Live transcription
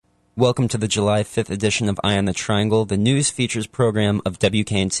Welcome to the July 5th edition of Eye on the Triangle, the news features program of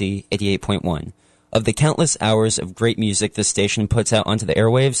WKNC 88.1. Of the countless hours of great music this station puts out onto the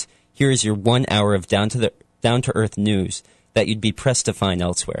airwaves, here is your 1 hour of down-to-earth news that you'd be pressed to find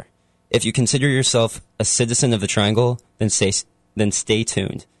elsewhere. If you consider yourself a citizen of the Triangle, then stay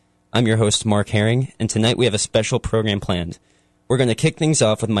tuned. I'm your host, Mark Herring, and tonight we have a special program planned. We're going to kick things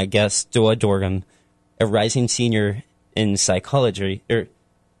off with my guest, Doa Dorgam, a rising senior in psychology?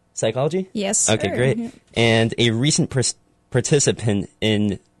 Yes, sir. Okay, great. And a recent participant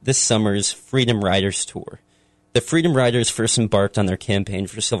in this summer's Freedom Riders Tour. The Freedom Riders first embarked on their campaign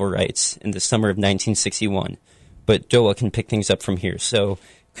for civil rights in the summer of 1961, but Doa can pick things up from here. So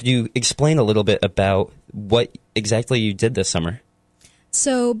could you explain a little bit about what exactly you did this summer?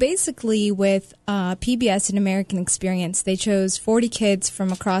 So basically with PBS and American Experience, they chose 40 kids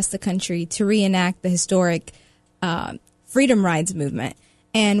from across the country to reenact the historic Freedom Rides movement.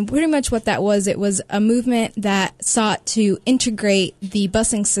 And pretty much what that was, it was a movement that sought to integrate the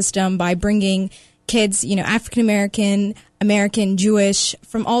busing system by bringing kids, African-American, American, Jewish,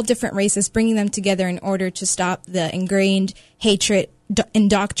 from all different races, bringing them together in order to stop the ingrained hatred and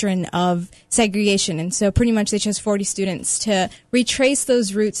doctrine of segregation. And so pretty much they chose 40 students to retrace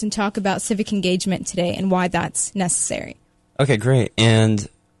those roots and talk about civic engagement today and why that's necessary. Okay, great. And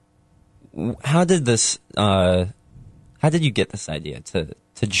how did you get this idea to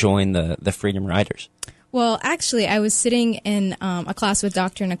join the Freedom Riders? Well, actually, I was sitting in a class with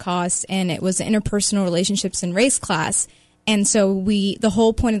Dr. Nakas, and it was an interpersonal relationships and race class. And so the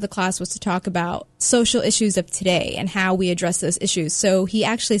whole point of the class was to talk about social issues of today and how we address those issues. So he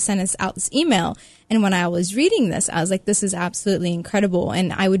actually sent us out this email. And when I was reading this, I was like, this is absolutely incredible.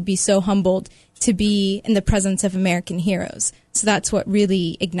 And I would be so humbled to be in the presence of American heroes. So that's what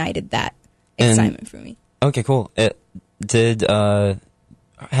really ignited that excitement for me. Okay, cool.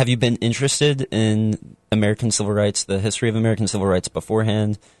 Have you been interested in American civil rights, the history of American civil rights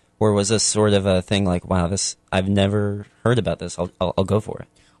beforehand? Or was this sort of a thing like, wow, I've never heard about this, I'll go for it?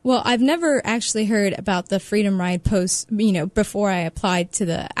 Well, I've never actually heard about the Freedom Ride post, before I applied to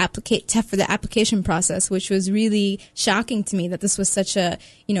for the application process, which was really shocking to me that this was such a,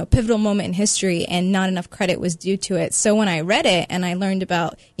 pivotal moment in history and not enough credit was due to it. So when I read it and I learned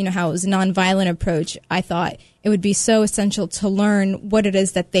about, how it was a nonviolent approach, I thought it would be so essential to learn what it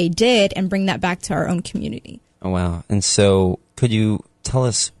is that they did and bring that back to our own community. Oh, wow. And so could you tell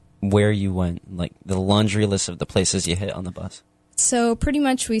us where you went, like the laundry list of the places you hit on the bus? So pretty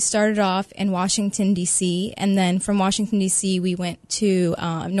much we started off in Washington, D.C., and then from Washington, D.C., we went to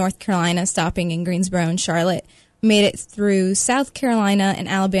North Carolina, stopping in Greensboro and Charlotte. Made it through South Carolina and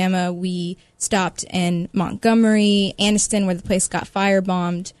Alabama. We stopped in Montgomery, Anniston, where the place got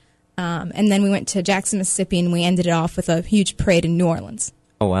firebombed, and then we went to Jackson, Mississippi, and we ended it off with a huge parade in New Orleans.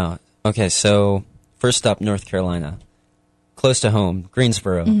 Oh, wow. Okay, so first stop, North Carolina. Close to home,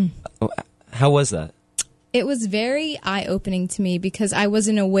 Greensboro. Mm-hmm. How was that? It was very eye-opening to me because I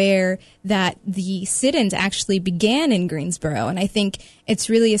wasn't aware that the sit-ins actually began in Greensboro. And I think it's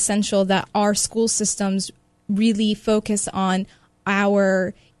really essential that our school systems really focus on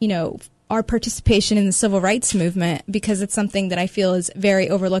our participation in the civil rights movement, because it's something that I feel is very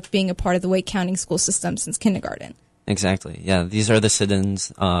overlooked being a part of the Wake County school system since kindergarten. Exactly. Yeah, these are the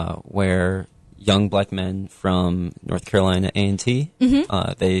sit-ins where young black men from North Carolina A&T,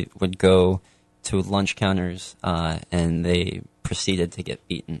 they would go to lunch counters, and they proceeded to get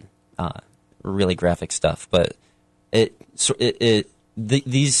beaten. Really graphic stuff, but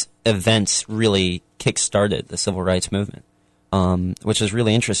these events really kick-started the civil rights movement, which is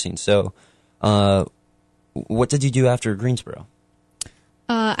really interesting. So, what did you do after Greensboro?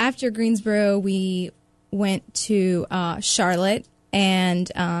 After Greensboro, we went to Charlotte,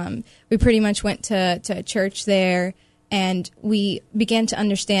 and we pretty much went to a church there. And we began to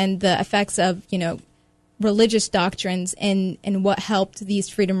understand the effects of, religious doctrines and what helped these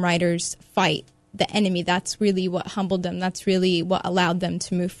freedom riders fight the enemy. That's really what humbled them. That's really what allowed them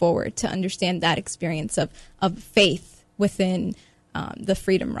to move forward, to understand that experience of faith within the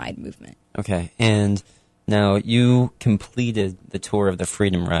Freedom Ride movement. Okay. And now you completed the tour of the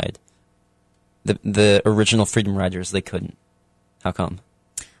Freedom Ride. The original Freedom Riders, they couldn't. How come?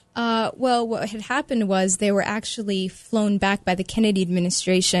 Well, what had happened was they were actually flown back by the Kennedy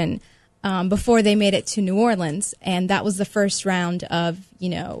administration before they made it to New Orleans, and that was the first round of,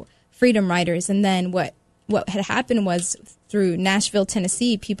 Freedom Riders. And then what had happened was through Nashville,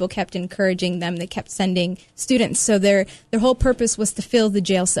 Tennessee, people kept encouraging them. They kept sending students. So their whole purpose was to fill the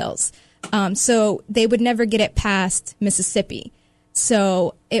jail cells. So they would never get it past Mississippi.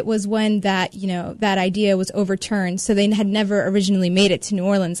 So it was when that, that idea was overturned. So they had never originally made it to New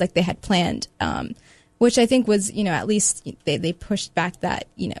Orleans like they had planned, which I think was, at least they pushed back that,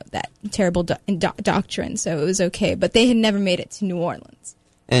 that terrible doctrine. So it was okay. But they had never made it to New Orleans.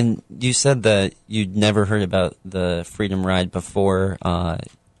 And you said that you'd never heard about the Freedom Ride before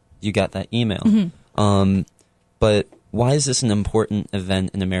you got that email. Mm-hmm. But why is this an important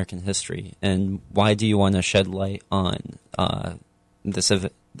event in American history? And why do you want to shed light on this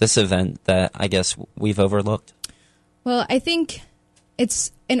event that I guess we've overlooked? Well, I think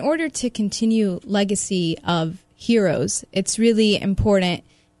it's in order to continue legacy of heroes, it's really important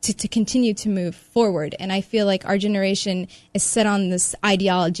to continue to move forward. And I feel like our generation is set on this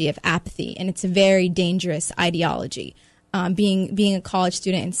ideology of apathy, and it's a very dangerous ideology. Being a college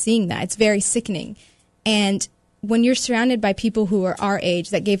student and seeing that, it's very sickening. And when you're surrounded by people who are our age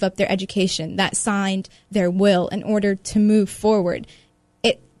that gave up their education, that signed their will in order to move forward,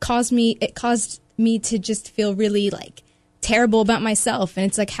 it caused me to just feel really terrible about myself. And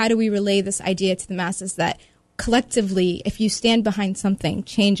it's like, how do we relay this idea to the masses that collectively, if you stand behind something,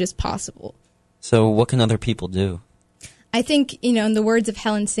 change is possible? So what can other people do? I think, in the words of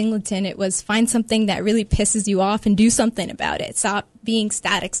Helen Singleton, it was find something that really pisses you off and do something about it. Stop being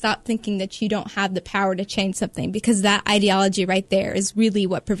static. Stop thinking that you don't have the power to change something, because that ideology right there is really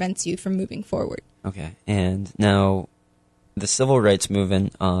what prevents you from moving forward. Okay. And now the civil rights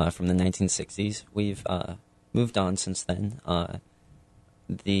movement from the 1960s, we've moved on since then.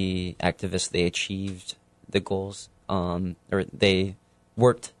 The activists, they achieved the goals, or they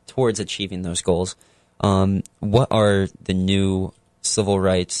worked towards achieving those goals. What are the new civil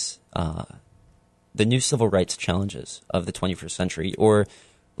rights challenges of the 21st century? Or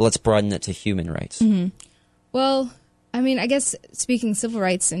let's broaden it to human rights. Mm-hmm. Well, I guess speaking civil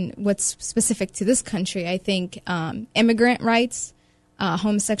rights and what's specific to this country, I think immigrant rights,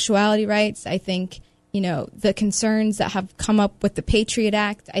 homosexuality rights, I think, the concerns that have come up with the Patriot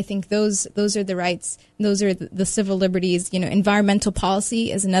Act, I think those are the rights, those are the civil liberties. Environmental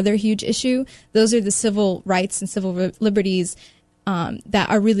policy is another huge issue. Those are the civil rights and civil liberties that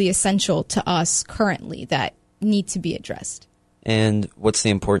are really essential to us currently that need to be addressed. And what's the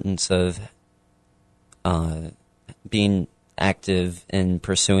importance of being active in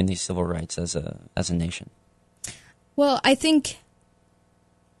pursuing these civil rights as a nation? Well, I think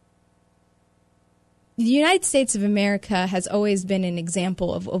the United States of America has always been an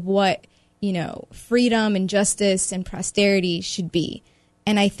example of what, freedom and justice and prosperity should be.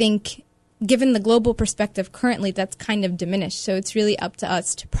 And I think given the global perspective currently, that's kind of diminished. So it's really up to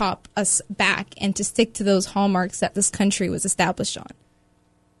us to prop us back and to stick to those hallmarks that this country was established on.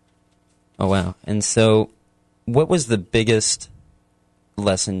 Oh, wow. And so what was the biggest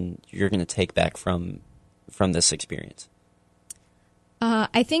lesson you're going to take back from this experience?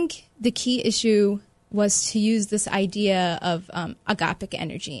 I think the key issue was to use this idea of agapic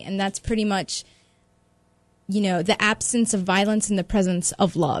energy, and that's pretty much, the absence of violence in the presence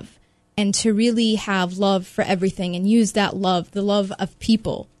of love, and to really have love for everything and use that love, the love of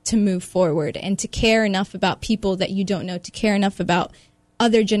people, to move forward, and to care enough about people that you don't know, to care enough about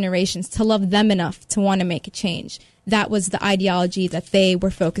other generations, to love them enough to want to make a change. That was the ideology that they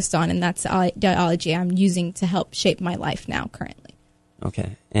were focused on, and that's the ideology I'm using to help shape my life now currently.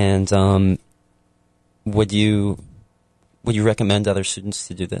 Okay. And would you recommend other students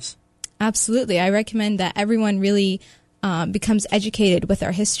to do this? Absolutely. I recommend that everyone really becomes educated with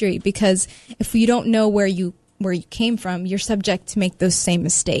our history, because if you don't know where you came from, you're subject to make those same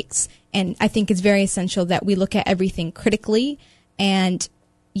mistakes. And I think it's very essential that we look at everything critically, and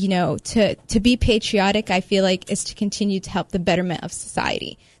to be patriotic, I feel like, is to continue to help the betterment of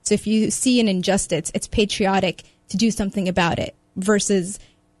society. So if you see an injustice, it's patriotic to do something about it versus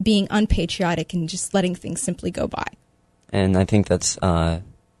being unpatriotic and just letting things simply go by. And I think that's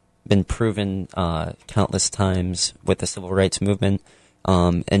been proven countless times with the civil rights movement,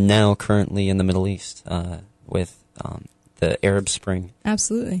 and now currently in the Middle East with the Arab Spring.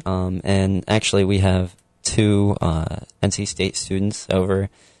 Absolutely. And actually we have two NC State students over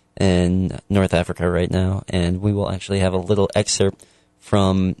in North Africa right now, and we will actually have a little excerpt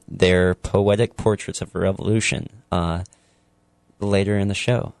from their poetic portraits of a revolution later in the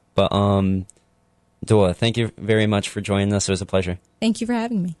show. But Dua, thank you very much for joining us. It was a pleasure. Thank you for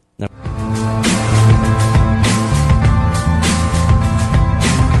having me. No.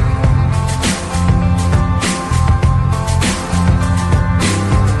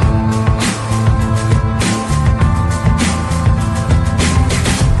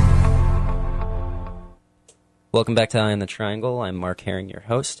 Welcome back to Eye on the Triangle. I'm Mark Herring, your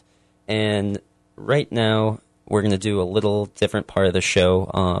host. And right now we're going to do a little different part of the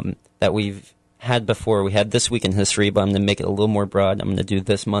show that we've had before. We had This Week in History, but I'm going to make it a little more broad. I'm going to do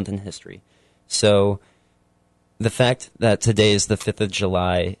This Month in History. So the fact that today is the 5th of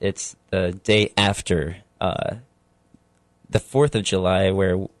July, it's the day after the 4th of July,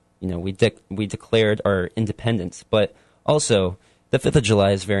 where we declared our independence. But also, the 5th of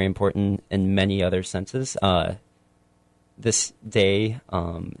July is very important in many other senses. This day,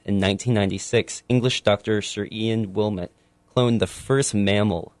 in 1996, English doctor Sir Ian Wilmot cloned the first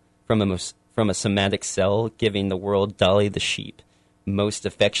mammal from a somatic cell, giving the world Dolly the sheep, most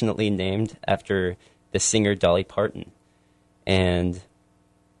affectionately named after the singer Dolly Parton. And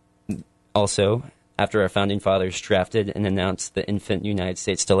also, after our founding fathers drafted and announced the infant United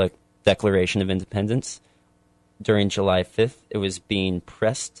States Declaration of Independence, during July 5th, it was being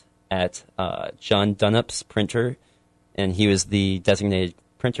pressed at John Dunlop's printer, and he was the designated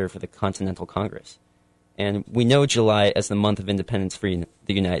printer for the Continental Congress. And we know July as the month of independence for the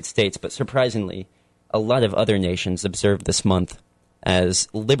United States, but surprisingly, a lot of other nations observe this month as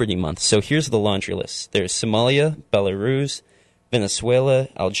Liberty Month. So here's the laundry list. There's Somalia, Belarus, Venezuela,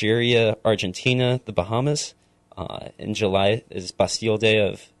 Algeria, Argentina, the Bahamas. In July is Bastille Day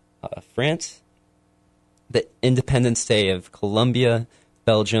of France, the Independence Day of Colombia,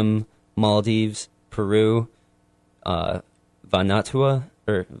 Belgium, Maldives, Peru, Vanuatu.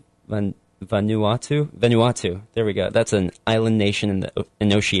 There we go. That's an island nation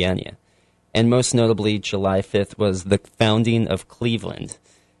in Oceania. And most notably, July 5th was the founding of Cleveland.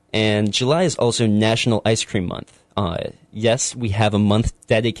 And July is also National Ice Cream Month. Yes, we have a month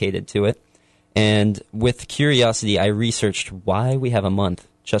dedicated to it. And with curiosity, I researched why we have a month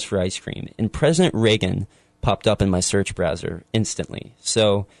just for ice cream. And President Reagan popped up in my search browser instantly.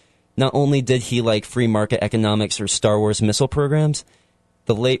 So not only did he like free market economics or Star Wars missile programs,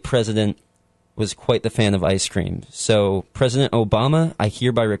 the late president was quite the fan of ice cream. So, President Obama, I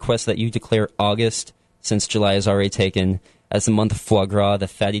hereby request that you declare August, since July is already taken, as the month of foie gras, the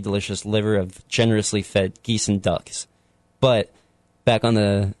fatty, delicious liver of generously fed geese and ducks. But back on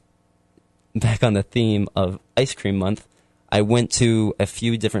the theme of Ice Cream Month, I went to a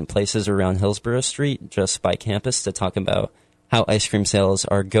few different places around Hillsborough Street, just by campus, to talk about how ice cream sales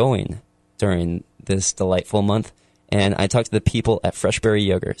are going during this delightful month. And I talked to the people at Freshberry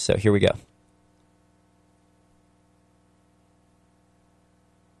Yogurt. So here we go.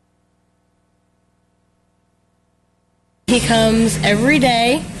 He comes every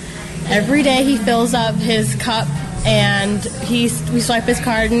day. Every day he fills up his cup, and we swipe his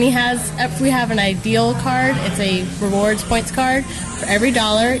card, and we have an ideal card. It's a rewards points card. For every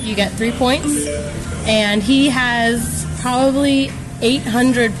 $1, you get 3 points, and he has probably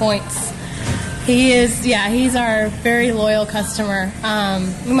 800 points. He's our very loyal customer.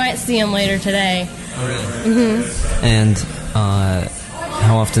 We might see him later today. Oh, really? Mm-hmm. And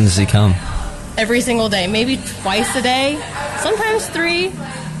how often does he come? Every single day, maybe twice a day, sometimes 3,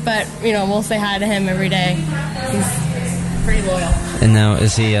 but, we'll say hi to him every day. He's pretty loyal. And now,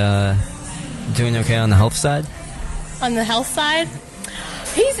 is he doing okay on the health side? On the health side?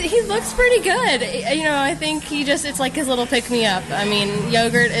 He looks pretty good. I think it's like his little pick-me-up. I mean,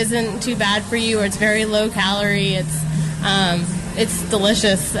 yogurt isn't too bad for you, or it's very low calorie. It's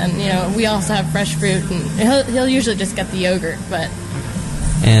delicious, and, we also have fresh fruit, and he'll usually just get the yogurt, but...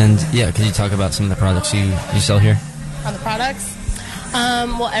 And, yeah, could you talk about some of the products you sell here? On the products?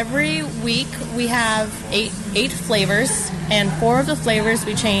 Well, every week we have eight flavors, and 4 of the flavors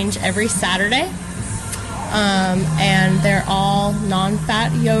we change every Saturday. And they're all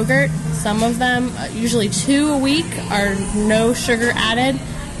non-fat yogurt. Some of them, usually 2 a week, are no sugar added.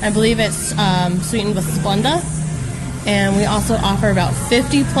 I believe it's sweetened with Splenda. And we also offer about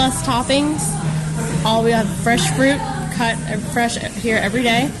 50-plus toppings. We have fresh fruit cut fresh here every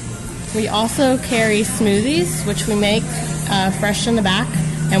day. We also carry smoothies, which we make fresh in the back,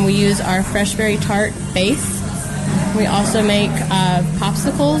 and we use our fresh berry tart base. We also make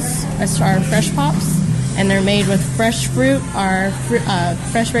popsicles, our fresh pops, and they're made with fresh fruit, our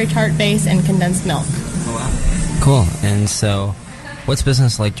fresh berry tart base, and condensed milk. Cool. And so, what's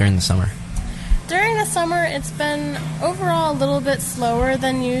business like during the summer? During the summer, it's been overall a little bit slower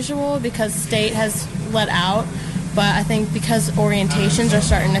than usual because state has let out. But I think because orientations are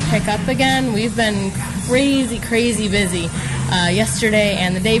starting to pick up again, we've been crazy busy. Yesterday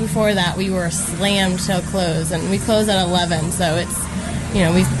and the day before that, we were slammed till close, and we close at 11. So it's,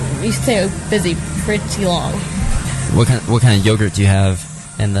 we stay busy pretty long. What kind of yogurt do you have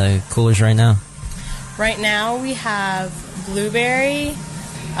in the coolers right now? Right now we have blueberry,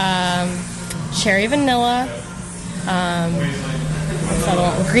 cherry vanilla,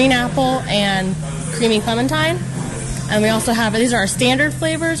 green apple, and creamy clementine. And we also have, these are our standard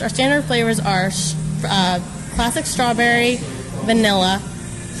flavors. Our standard flavors are classic strawberry, vanilla,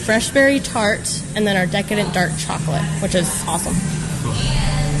 fresh berry tart, and then our decadent dark chocolate, which is awesome.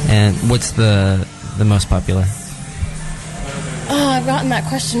 And what's the most popular? Oh, I've gotten that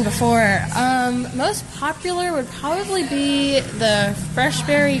question before. Most popular would probably be the fresh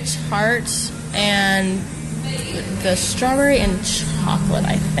berry tart and the strawberry and chocolate,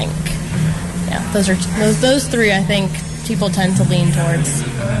 I think. Yeah, those three, I think, people tend to lean towards.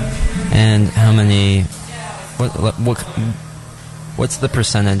 And how many? What's the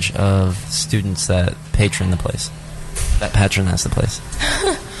percentage of students that patronize the place?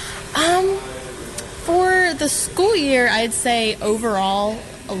 For the school year, I'd say overall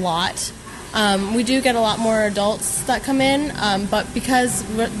a lot. We do get a lot more adults that come in, but because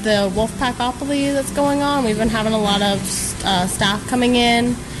the Wolfpackopoly that's going on, we've been having a lot of staff coming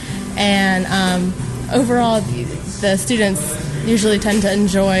in, and overall the students usually tend to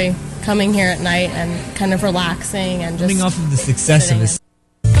enjoy coming here at night and kind of relaxing and just coming off of the success of this.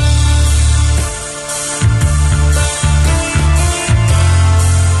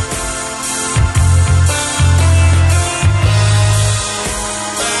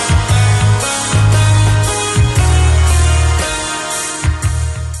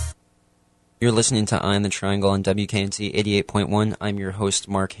 You're listening to Eye on the Triangle on WKNC 88.1. I'm your host,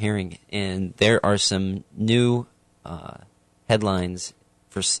 Mark Herring, and there are some new headlines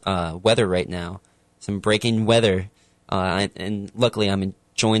for weather right now, some breaking weather, and luckily I'm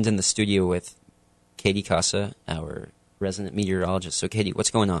joined in the studio with Katie Casa, our resident meteorologist. So, Katie,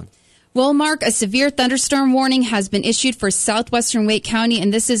 what's going on? Well, Mark, a severe thunderstorm warning has been issued for southwestern Wake County,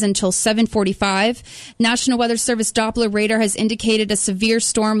 and this is until 7:45. National Weather Service Doppler radar has indicated a severe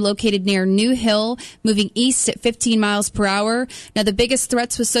storm located near New Hill, moving east at 15 miles per hour. Now, the biggest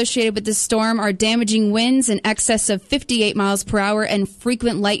threats associated with this storm are damaging winds in excess of 58 miles per hour and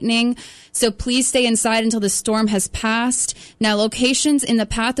frequent lightning. So please stay inside until the storm has passed. Now, locations in the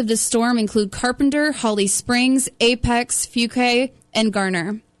path of this storm include Carpenter, Holly Springs, Apex, Fuquay, and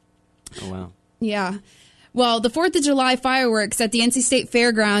Garner. Oh, wow. Yeah. Well, the 4th of July fireworks at the NC State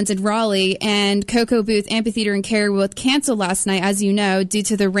Fairgrounds in Raleigh and Cocoa Booth Amphitheater in Cary were canceled last night, as you know, due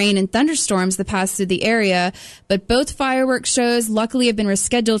to the rain and thunderstorms that passed through the area. But both fireworks shows luckily have been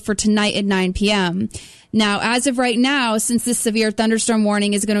rescheduled for tonight at 9 p.m. Now, as of right now, since this severe thunderstorm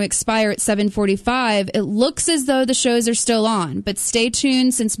warning is going to expire at 7:45, it looks as though the shows are still on. But stay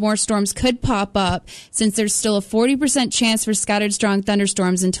tuned since more storms could pop up, since there's still a 40% chance for scattered strong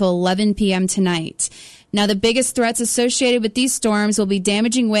thunderstorms until 11 p.m. tonight. Now, the biggest threats associated with these storms will be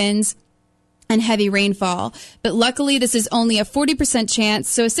damaging winds and heavy rainfall. But luckily, this is only a 40% chance,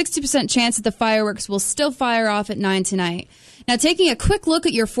 so a 60% chance that the fireworks will still fire off at 9 tonight. Now, taking a quick look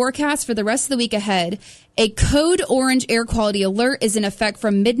at your forecast for the rest of the week ahead, a code orange air quality alert is in effect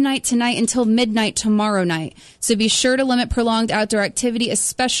from midnight tonight until midnight tomorrow night. So be sure to limit prolonged outdoor activity,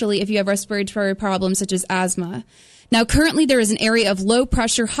 especially if you have respiratory problems such as asthma. Now, currently there is an area of low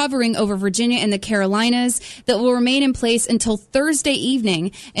pressure hovering over Virginia and the Carolinas that will remain in place until Thursday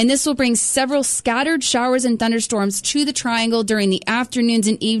evening, and this will bring several scattered showers and thunderstorms to the Triangle during the afternoons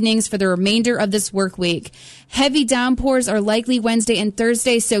and evenings for the remainder of this work week. Heavy downpours are likely Wednesday and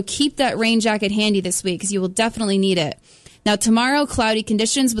Thursday, so keep that rain jacket handy this week because you will definitely need it. Now, tomorrow, cloudy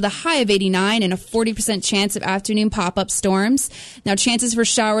conditions with a high of 89 and a 40% chance of afternoon pop-up storms. Now, chances for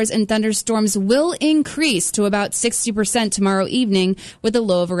showers and thunderstorms will increase to about 60% tomorrow evening with a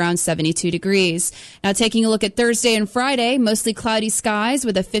low of around 72 degrees. Now, taking a look at Thursday and Friday, mostly cloudy skies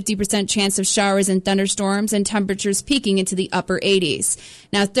with a 50% chance of showers and thunderstorms and temperatures peaking into the upper 80s.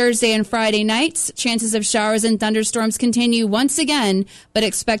 Now, Thursday and Friday nights, chances of showers and thunderstorms continue once again, but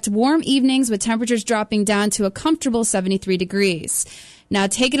expect warm evenings with temperatures dropping down to a comfortable 73 degrees. Now,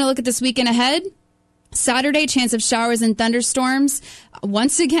 taking a look at this weekend ahead, Saturday, chance of showers and thunderstorms,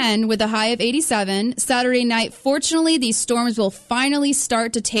 once again with a high of 87. Saturday night, fortunately, these storms will finally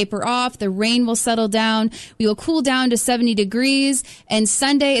start to taper off. The rain will settle down. We will cool down to 70 degrees. And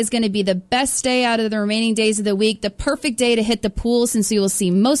Sunday is going to be the best day out of the remaining days of the week. The perfect day to hit the pool since we will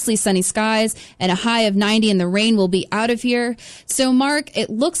see mostly sunny skies and a high of 90, and the rain will be out of here. So, Mark, it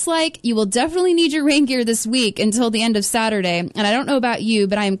looks like you will definitely need your rain gear this week until the end of Saturday. And I don't know about you,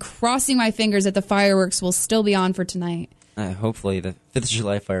 but I am crossing my fingers that the fireworks will still be on for tonight. Hopefully the 5th of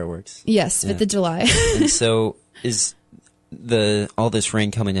July fireworks. Yes, 5th of July. And so is all this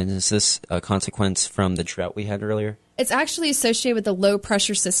rain coming in, is this a consequence from the drought we had earlier? It's actually associated with the low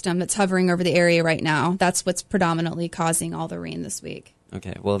pressure system that's hovering over the area right now. That's what's predominantly causing all the rain this week.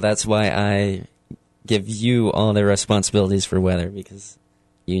 Okay, well, that's why I give you all the responsibilities for weather, because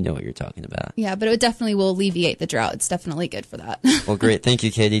You know what you're talking about. Yeah, but it definitely will alleviate the drought. It's definitely good for that. Well, great. Thank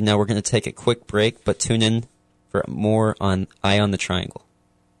you, Katie. Now we're going to take a quick break, but tune in for more on Eye on the Triangle.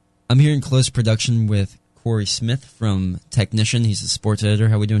 I'm here in close production with Corey Smith from Technician. He's a sports editor.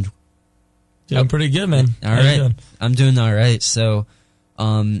 How we doing? Doing pretty good, man. All right. I'm doing all right. So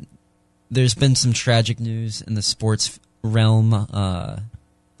there's been some tragic news in the sports realm.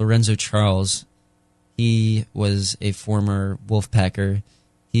 Lorenzo Charles, he was a former Wolfpacker.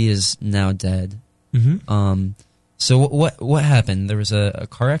 He is now dead. Mm-hmm. So what happened? There was a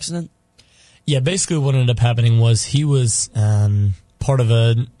car accident? Yeah, basically what ended up happening was he was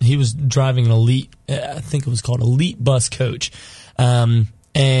he was driving an elite, I think it was called Elite Bus Coach.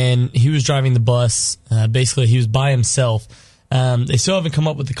 And he was driving the bus. Basically, he was by himself. They still haven't come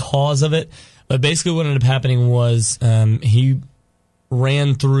up with the cause of it, but basically what ended up happening was he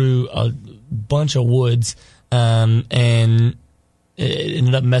ran through a bunch of woods, and it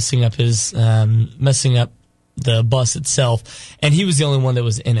ended up messing up the bus itself, and he was the only one that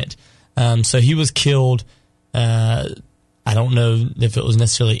was in it. So he was killed. I don't know if it was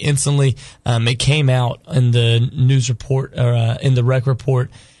necessarily instantly. It came out in the news report or in the rec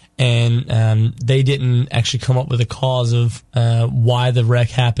report, and they didn't actually come up with a cause of why the wreck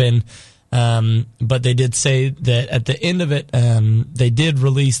happened. But they did say that at the end of it, they did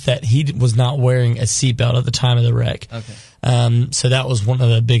release that he was not wearing a seatbelt at the time of the wreck. Okay. So that was one of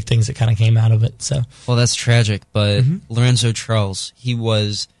the big things that kind of came out of it. So, well, that's tragic. But Lorenzo Charles, he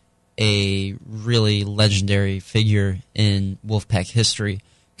was a really legendary figure in Wolfpack history.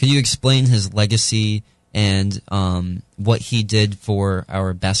 Could you explain his legacy and what he did for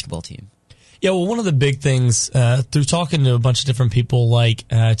our basketball team? Yeah, well, one of the big things, through talking to a bunch of different people like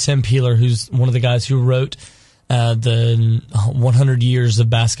Tim Peeler, who's one of the guys who wrote the 100 Years of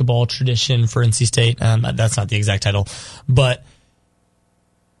Basketball Tradition for NC State. That's not the exact title. But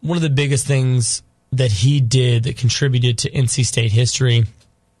one of the biggest things that he did that contributed to NC State history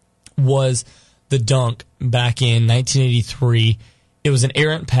was the dunk back in 1983. It was an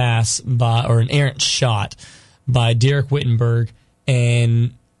errant an errant shot by Derek Whittenberg,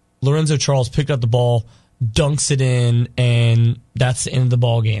 and Lorenzo Charles picked up the ball, dunks it in, and that's the end of the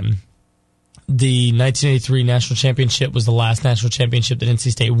ball game. The 1983 national championship was the last national championship that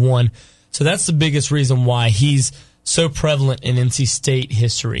NC State won. So that's the biggest reason why he's so prevalent in NC State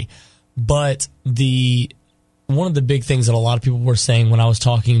history. But one of the big things that a lot of people were saying when I was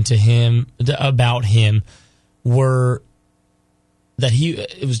talking to him about him were that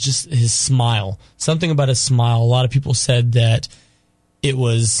it was just his smile. Something about his smile. A lot of people said that it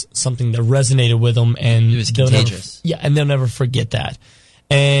was something that resonated with them, and it was contagious. And they'll never forget that.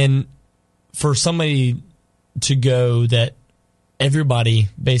 And for somebody to go that everybody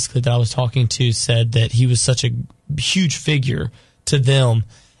basically that I was talking to said that he was such a huge figure to them,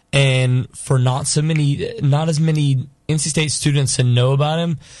 and for not as many NC State students to know about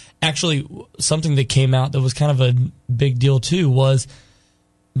him. Actually, something that came out that was kind of a big deal too was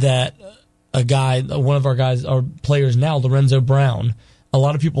that one of our players now, Lorenzo Brown, a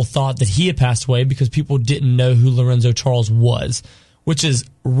lot of people thought that he had passed away because people didn't know who Lorenzo Charles was, which is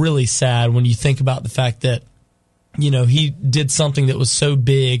really sad when you think about the fact that, he did something that was so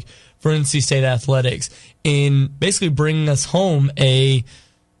big for NC State athletics in basically bringing us home a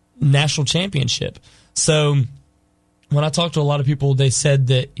national championship. So when I talked to a lot of people, they said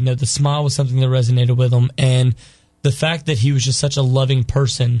that, the smile was something that resonated with them, and the fact that he was just such a loving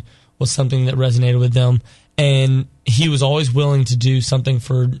person was something that resonated with them. And he was always willing to do something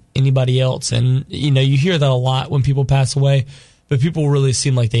for anybody else. And, you hear that a lot when people pass away, but people really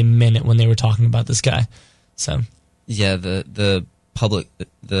seemed like they meant it when they were talking about this guy. So, yeah, the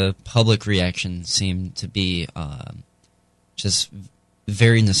public reaction seemed to be just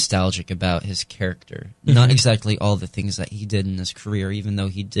very nostalgic about his character. Mm-hmm. Not exactly all the things that he did in his career, even though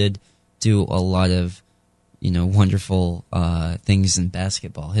he did do a lot of, wonderful things in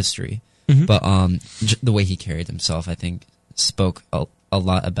basketball history. Mm-hmm. But the way he carried himself, I think, spoke a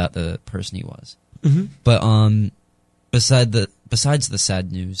lot about the person he was. Mm-hmm. But besides the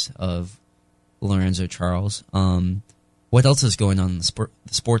sad news of Lorenzo Charles, what else is going on in the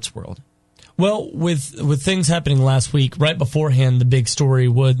sports world? Well, with things happening last week, right beforehand, the big story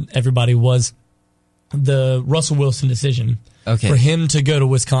was the Russell Wilson decision for him to go to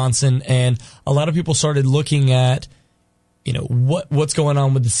Wisconsin, and a lot of people started looking at what's going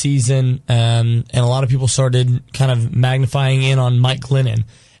on with the season, and a lot of people started kind of magnifying in on Mike Glennon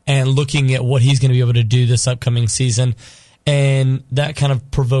and looking at what he's going to be able to do this upcoming season, and that kind of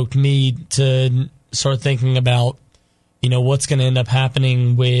provoked me to start thinking about what's going to end up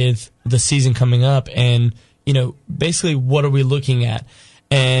happening with the season coming up, and basically what are we looking at.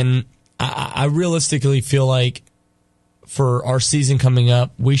 And I realistically feel like for our season coming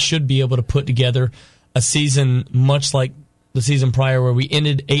up, we should be able to put together a season much like the season prior, where we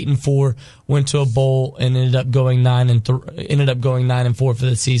ended 8-4, went to a bowl, and ended up going 9-4 for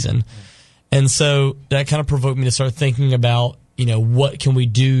the season. And so that kind of provoked me to start thinking about, what can we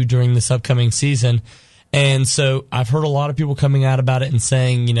do during this upcoming season. And so I've heard a lot of people coming out about it and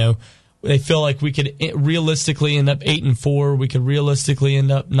saying, they feel like we could realistically end up 8-4. We could realistically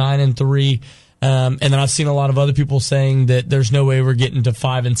end up 9-3. And then I've seen a lot of other people saying that there's no way we're getting to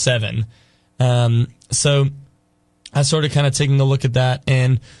 5-7. So I started kind of taking a look at that.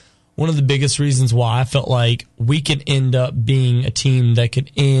 And one of the biggest reasons why I felt like we could end up being a team that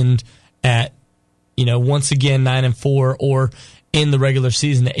could end at, once again, 9-4, or in the regular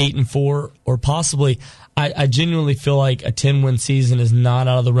season at 8-4, or possibly, I genuinely feel like a 10-win season is not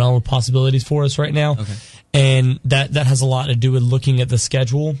out of the realm of possibilities for us right now. Okay. And that has a lot to do with looking at the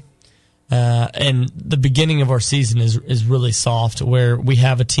schedule. And the beginning of our season is really soft, where we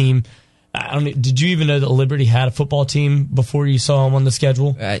have a team. Did you even know that Liberty had a football team before you saw them on the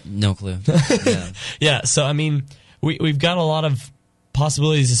schedule? No clue. Yeah. Yeah. So, we've got a lot of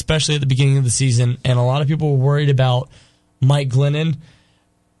possibilities, especially at the beginning of the season. And a lot of people were worried about Mike Glennon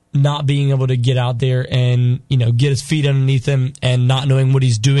not being able to get out there and, get his feet underneath him and not knowing what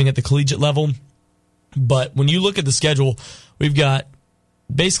he's doing at the collegiate level. But when you look at the schedule, we've got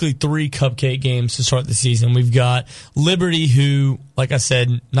basically 3 cupcake games to start the season. We've got Liberty, who, like I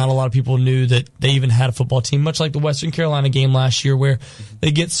said, not a lot of people knew that they even had a football team, much like the Western Carolina game last year, where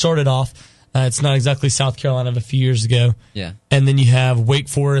they get started off. It's not exactly South Carolina of a few years ago. Yeah. And then you have Wake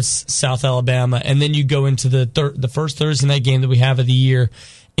Forest, South Alabama, and then you go into the first Thursday night game that we have of the year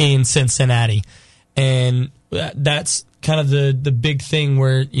in Cincinnati. And that's kind of the big thing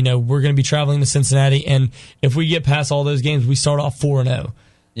where, we're going to be traveling to Cincinnati, and if we get past all those games, we start off 4-0.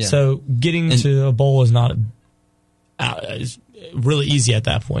 Yeah. So getting to a bowl is not is really easy at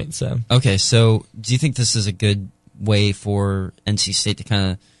that point. So okay, so do you think this is a good way for NC State to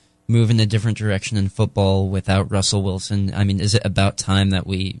kind of move in a different direction in football without Russell Wilson? Is it about time that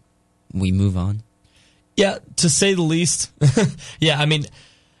we move on? Yeah, to say the least. Yeah,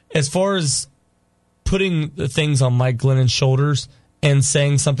 as far as putting the things on Mike Glennon's shoulders and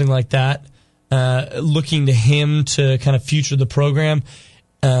saying something like that, looking to him to kind of future the program.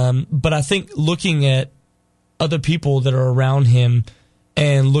 But I think looking at other people that are around him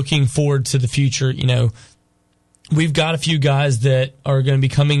and looking forward to the future, we've got a few guys that are going to be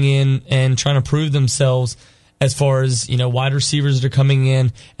coming in and trying to prove themselves as far as, wide receivers that are coming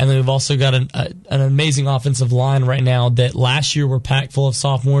in. And then we've also got an amazing offensive line right now that last year were packed full of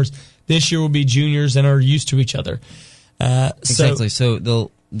sophomores. This year will be juniors and are used to each other. Exactly. So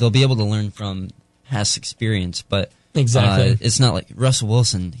they'll be able to learn from past experience, but exactly, it's not like Russell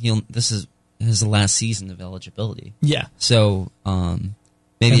Wilson. This is his last season of eligibility. Yeah. So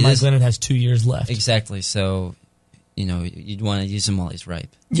maybe and Mike Glennon has 2 years left. Exactly. So you'd want to use him while he's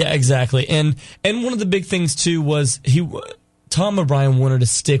ripe. Yeah, exactly. And one of the big things too was Tom O'Brien wanted to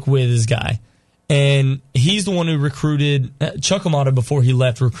stick with his guy. And he's the one who recruited Chuck Amato before he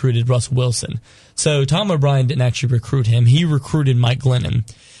left, recruited Russell Wilson. So Tom O'Brien didn't actually recruit him. He recruited Mike Glennon.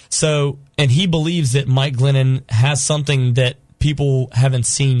 So, and he believes that Mike Glennon has something that people haven't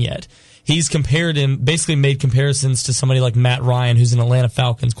seen yet. He's compared him, basically made comparisons to somebody like Matt Ryan, who's an Atlanta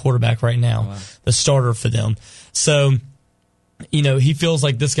Falcons quarterback right now, wow, the starter for them. So, he feels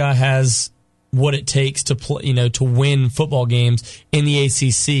like this guy has what it takes to play, to win football games in the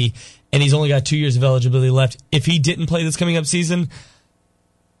ACC. And he's only got 2 years of eligibility left. If he didn't play this coming up season,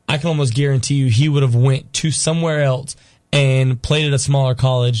 I can almost guarantee you he would have went to somewhere else and played at a smaller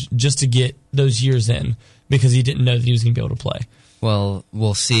college just to get those years in, because he didn't know that he was going to be able to play. Well,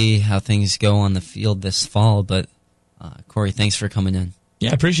 we'll see how things go on the field this fall, but Corey, thanks for coming in.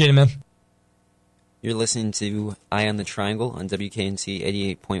 Yeah, I appreciate it, man. You're listening to Eye on the Triangle on WKNC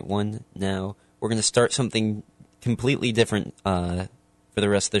 88.1. Now, we're going to start something completely different for the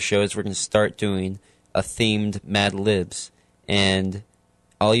rest of the shows. We're going to start doing a themed Mad Libs, and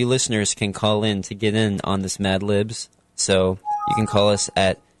all you listeners can call in to get in on this Mad Libs. So you can call us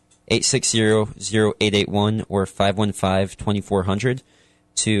at 860-0881 or 515-2400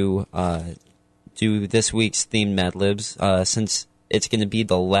 to do this week's themed Mad Libs. Since it's going to be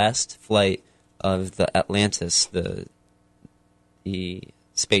the last flight of the Atlantis, the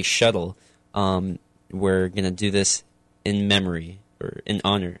space shuttle, we're going to do this in memory or in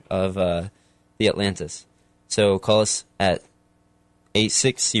honor of the Atlantis. So call us at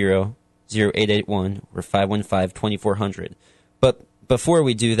 860-0881 or 515-2400. But before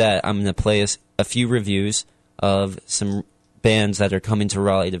we do that, I'm going to play us a few reviews of some bands that are coming to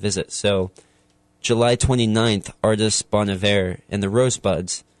Raleigh to visit. So July 29th, artist Bon Iver and the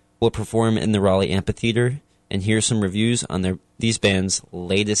Rosebuds will perform in the Raleigh Amphitheater, and here's some reviews on these bands'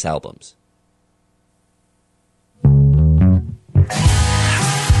 latest albums.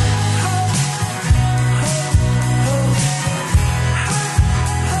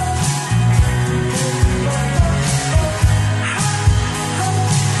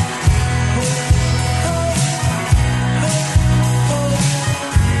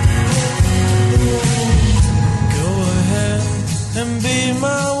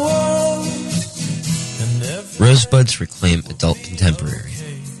 Rosebuds Reclaim Adult Contemporary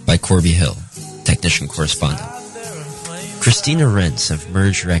by Corby Hill, technician correspondent. Christina Rentz of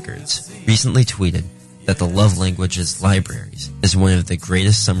Merge Records recently tweeted that The Love Languages Libraries is one of the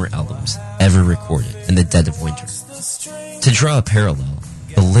greatest summer albums ever recorded in the dead of winter. To draw a parallel,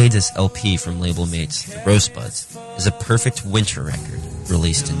 the latest LP from label mates The Rosebuds is a perfect winter record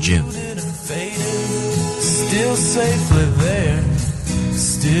released in June. Still safely there,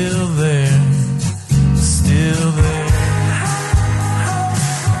 still there. Still there.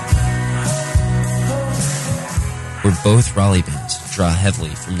 Where both Raleigh bands draw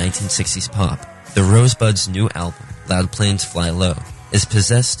heavily from 1960s pop, the Rosebuds' new album, Loud Planes Fly Low, is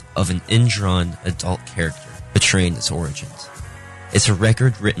possessed of an indrawn adult character betraying its origins. It's a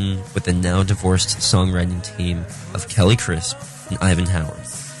record written with the now divorced songwriting team of Kelly Crisp and Ivan Howard,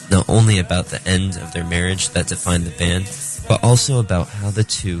 not only about the end of their marriage that defined the band, but also about how the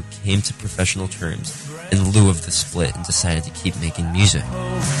two came to professional terms in lieu of the split and decided to keep making music.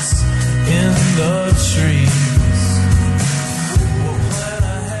 In the trees.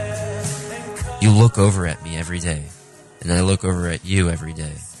 You look over at me every day, and I look over at you every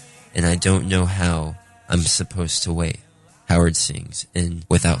day, and I don't know how I'm supposed to wait. Howard sings in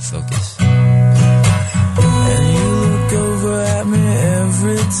Without Focus. And you look over at me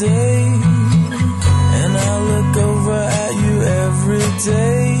every day, and I look over at you every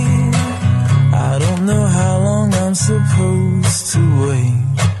day. I don't know how long I'm supposed to wait.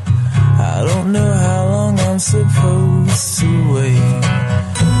 I don't know how long I'm supposed to wait.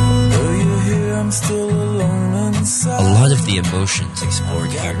 Though you're here, I'm still alone inside. A lot of the emotions explored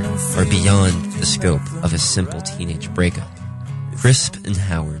here are beyond the scope of a simple teenage breakup. Crisp and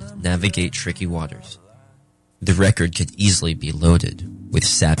Howard navigate tricky waters. The record could easily be loaded with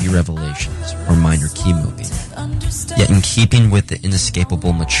sappy revelations or minor key moving. Yet in keeping with the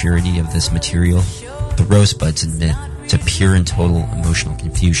inescapable maturity of this material, the Rosebuds admit to pure and total emotional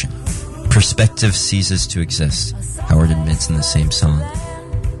confusion. Perspective ceases to exist, Howard admits in the same song.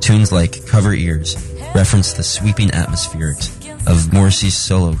 Tunes like Cover Ears reference the sweeping atmospherics of Morrissey's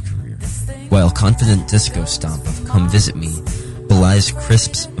solo career, while confident disco stomp of Come Visit Me belies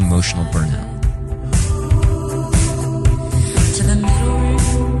Crisp's emotional burnout.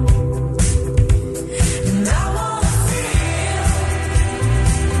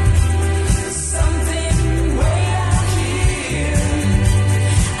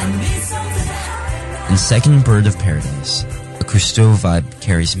 In Second Bird of Paradise, a Cousteau vibe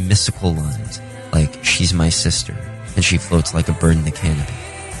carries mystical lines like She's my sister, and she floats like a bird in the canopy.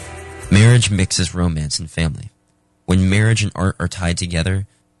 Marriage mixes romance and family. When marriage and art are tied together,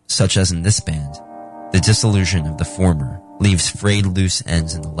 such as in this band, the disillusion of the former leaves frayed loose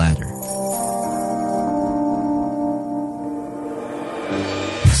ends in the latter.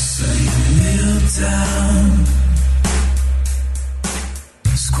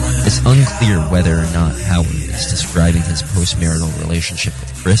 It's unclear whether or not Howard is describing his post-marital relationship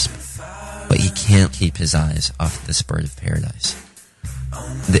with Crisp, but he can't keep his eyes off this Bird of Paradise.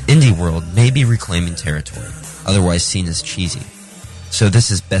 The indie world may be reclaiming territory, otherwise seen as cheesy, so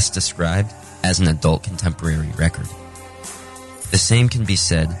this is best described as an adult contemporary record. The same can be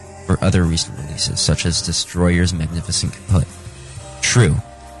said for other recent releases, such as Destroyer's Magnificent Kaput. True,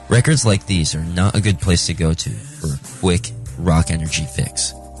 records like these are not a good place to go to for a quick rock energy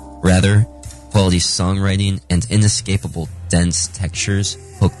fix. Rather, quality songwriting and inescapable dense textures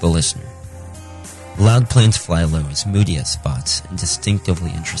hook the listener. Loud Planes Fly Low is moody at spots and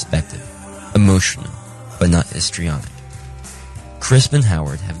distinctively introspective, emotional, but not histrionic. Crisp and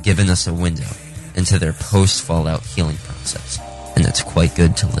Howard have given us a window into their post-Fallout healing process, and it's quite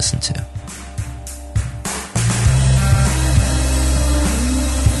good to listen to.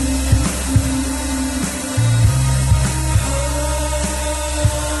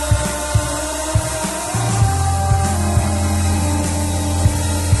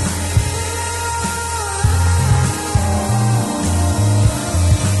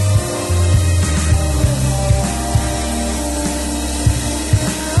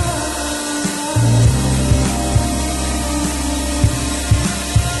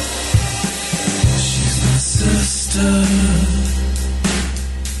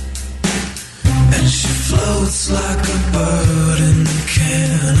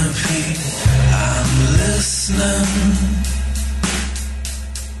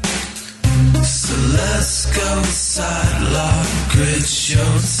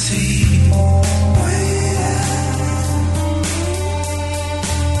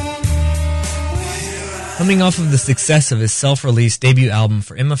 Coming off of the success of his self-released debut album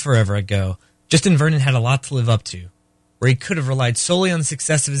For Emma Forever Ago, Justin Vernon had a lot to live up to. Where he could have relied solely on the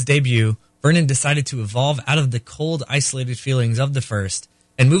success of his debut, Vernon decided to evolve out of the cold, isolated feelings of the first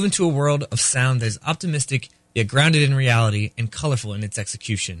and move into a world of sound that is optimistic, yet grounded in reality and colorful in its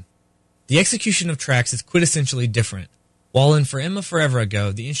execution. The execution of tracks is quintessentially different. While in For Emma Forever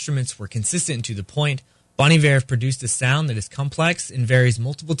Ago, the instruments were consistent and to the point, Bon Iver have produced a sound that is complex and varies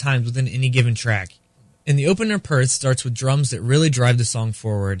multiple times within any given track. In the opener, Perth starts with drums that really drive the song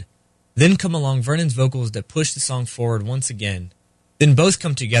forward. Then come along Vernon's vocals that push the song forward once again. Then both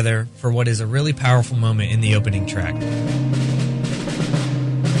come together for what is a really powerful moment in the opening track.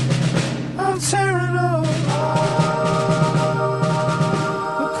 I'm tearing up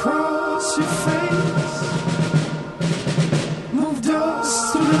across your face. Moved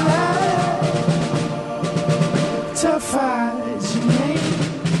us through the light. Terrifies your name.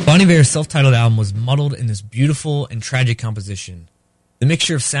 Bon Iver's self-titled album was muddled in this beautiful and tragic composition. The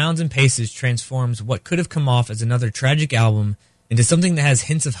mixture of sounds and paces transforms what could have come off as another tragic album into something that has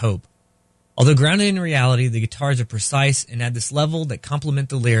hints of hope. Although grounded in reality, the guitars are precise and at this level that complement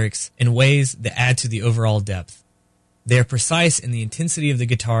the lyrics in ways that add to the overall depth. They are precise and the intensity of the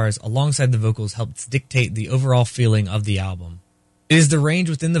guitars alongside the vocals helps dictate the overall feeling of the album. It is the range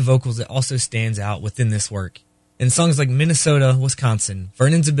within the vocals that also stands out within this work. In songs like Minnesota, Wisconsin,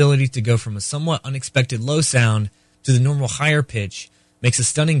 Vernon's ability to go from a somewhat unexpected low sound to the normal higher pitch makes a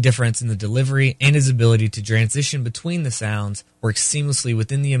stunning difference in the delivery, and his ability to transition between the sounds works seamlessly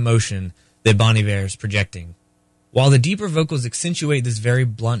within the emotion that Bon Iver is projecting. While the deeper vocals accentuate this very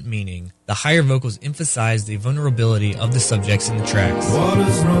blunt meaning, the higher vocals emphasize the vulnerability of the subjects in the tracks.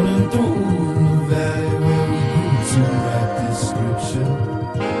 Water's running through the valley where we grew to write this scripture.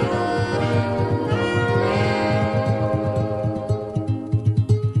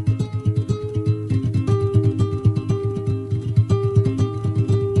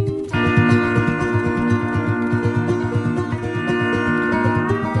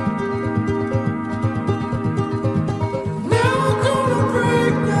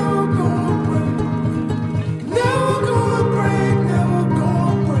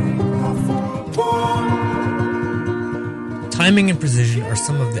 Timing and precision are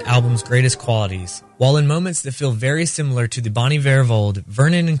some of the album's greatest qualities. While in moments that feel very similar to the Bon Iver of old,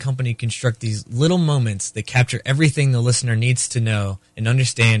 Vernon and company construct these little moments that capture everything the listener needs to know and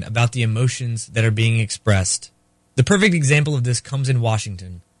understand about the emotions that are being expressed. The perfect example of this comes in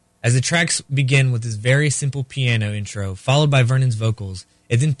Washington. As the tracks begin with this very simple piano intro, followed by Vernon's vocals,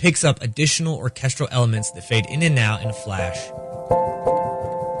 it then picks up additional orchestral elements that fade in and out in a flash.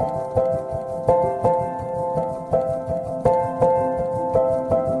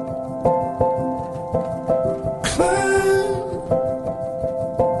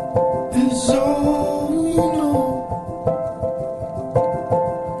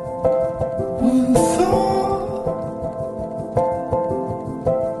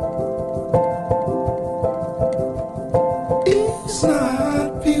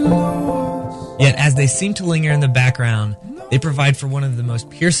 Yet as they seem to linger in the background, they provide for one of the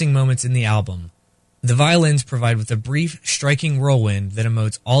most piercing moments in the album. The violins provide with a brief, striking whirlwind that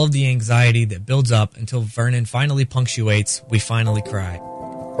emotes all of the anxiety that builds up until Vernon finally punctuates, "We finally cry."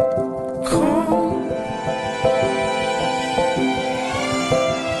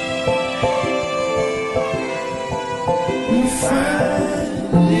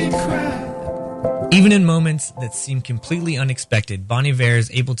 Even in moments that seem completely unexpected, Bon Iver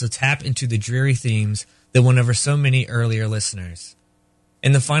is able to tap into the dreary themes that won over so many earlier listeners.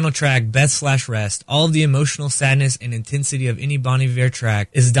 In the final track, Beth/Rest, all of the emotional sadness and intensity of any Bon Iver track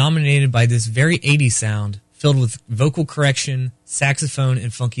is dominated by this very 80s sound, filled with vocal correction, saxophone,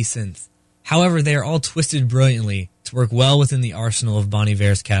 and funky synth. However, they are all twisted brilliantly to work well within the arsenal of Bon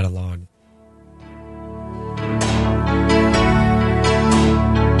Iver's catalog.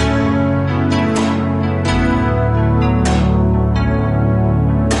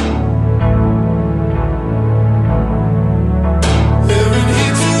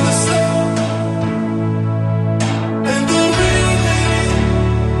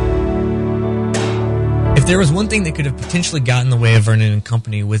 If there was one thing that could have potentially gotten in the way of Vernon and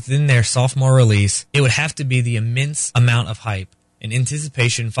company within their sophomore release, it would have to be the immense amount of hype and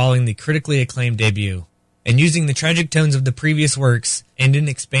anticipation following the critically acclaimed debut. And using the tragic tones of the previous works, and in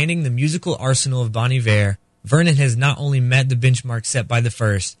expanding the musical arsenal of Bon Iver, Vernon has not only met the benchmark set by the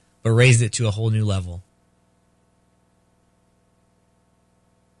first, but raised it to a whole new level.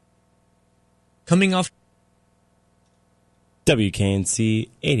 Coming off WKNC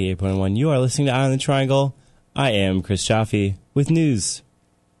 88.1, you are listening to Eye on the Triangle. I am Chris Chaffee with news.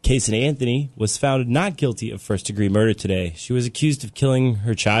 Kaysen Anthony was found not guilty of first-degree murder today. She was accused of killing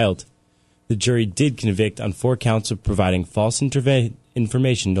her child. The jury did convict on 4 counts of providing false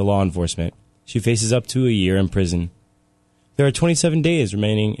information to law enforcement. She faces up to a year in prison. There are 27 days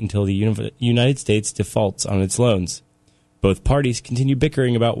remaining until the United States defaults on its loans. Both parties continue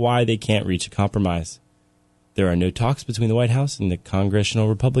bickering about why they can't reach a compromise. There are no talks between the White House and the congressional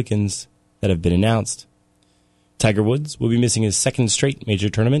Republicans that have been announced. Tiger Woods will be missing his second straight major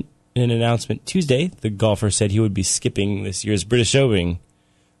tournament. In an announcement Tuesday, the golfer said he would be skipping this year's British Open.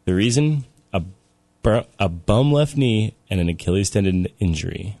 The reason? A bum left knee and an Achilles tendon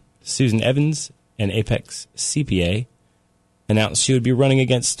injury. Susan Evans, an Apex CPA, announced she would be running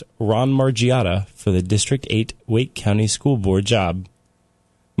against Ron Margiotta for the District 8 Wake County School Board job.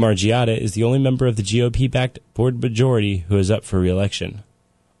 Margiotta is the only member of the GOP-backed board majority who is up for re-election.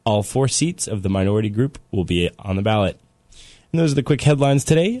 All 4 seats of the minority group will be on the ballot. And those are the quick headlines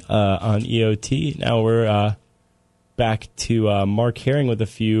today on EOT. Now we're back to Mark Herring with a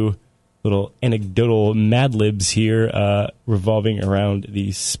few little anecdotal Mad Libs here revolving around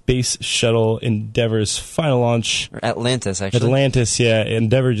the Space Shuttle Endeavour's final launch. Or Atlantis, actually. Atlantis, yeah.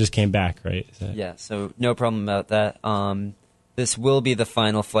 Endeavour just came back, right? Yeah, so no problem about that. This will be the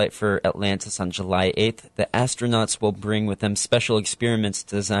final flight for Atlantis on July 8th. The astronauts will bring with them special experiments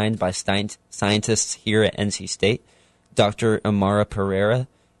designed by scientists here at NC State. Dr. Amara Pereira,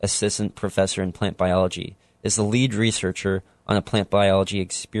 assistant professor in plant biology, is the lead researcher on a plant biology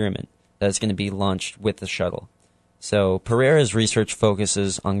experiment that is going to be launched with the shuttle. So Pereira's research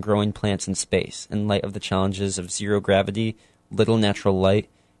focuses on growing plants in space in light of the challenges of zero gravity, little natural light,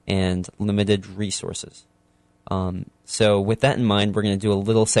 and limited resources. So with that in mind, we're going to do a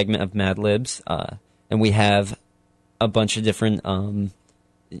little segment of Mad Libs, and we have a bunch of different,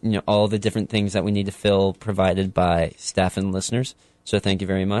 all the different things that we need to fill provided by staff and listeners. So thank you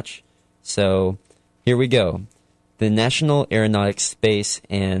very much. So here we go. The National Aeronautics, Space,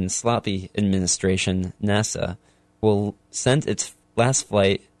 and Sloppy Administration, NASA, will send its last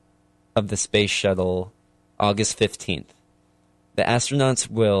flight of the space shuttle August 15th. The astronauts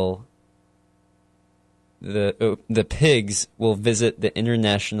will... The pigs will visit the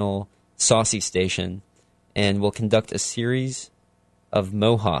International Saucy Station and will conduct a series of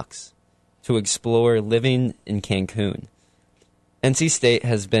mohawks to explore living in Cancun. NC State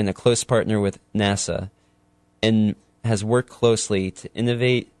has been a close partner with NASA and has worked closely to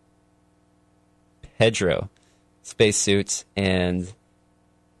innovate Pedro spacesuits and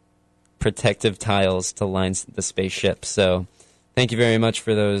protective tiles to line the spaceship. So thank you very much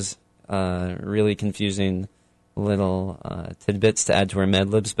for those really confusing little tidbits to add to our Mad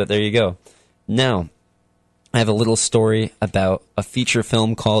Libs, but there you go. Now, I have a little story about a feature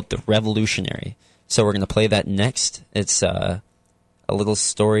film called The Revolutionary. So we're going to play that next. It's a little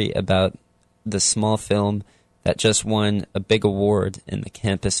story about the small film that just won a big award in the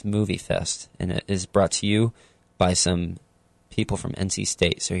Campus Movie Fest, and it is brought to you by some people from NC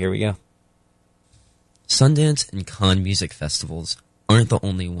State. So here we go. Sundance and Cannes music festivals aren't the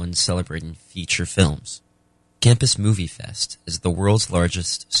only ones celebrating feature films. Campus Movie Fest is the world's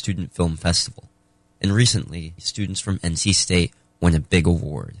largest student film festival, and recently, students from NC State won a big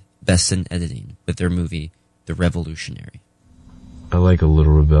award, Best in Editing, with their movie, The Revolutionary. I like a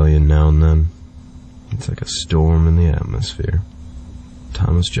little rebellion now and then. It's like a storm in the atmosphere.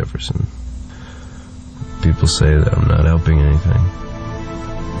 Thomas Jefferson. People say that I'm not helping anything.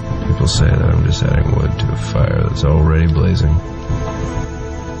 People say that I'm just adding wood to a fire that's already blazing.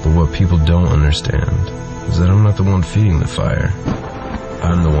 But what people don't understand is that I'm not the one feeding the fire.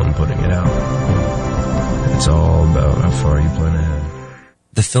 I'm the one putting it out. It's all about how far you plan ahead.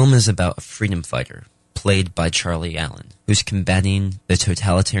 The film is about a freedom fighter, played by Charlie Allen, who's combating the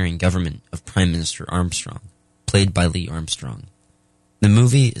totalitarian government of Prime Minister Armstrong, played by Lee Armstrong. The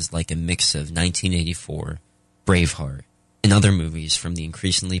movie is like a mix of 1984, Braveheart, and other movies from the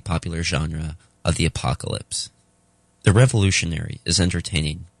increasingly popular genre of the apocalypse. The Revolutionary is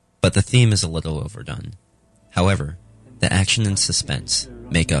entertaining, but the theme is a little overdone. However, the action and suspense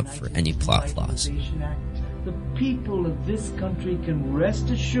make up for any plot flaws. The people of this country can rest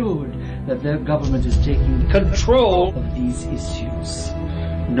assured that their government is taking control of these issues.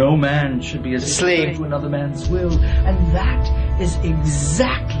 No man should be a slave to another man's will, and that is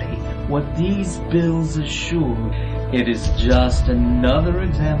exactly what these bills assure. It is just another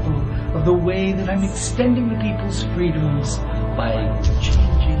example of the way that I'm extending the people's freedoms by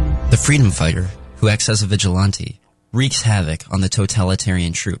changing. The freedom fighter, who acts as a vigilante, wreaks havoc on the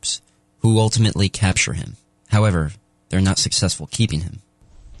totalitarian troops, who ultimately capture him. However, they're not successful keeping him.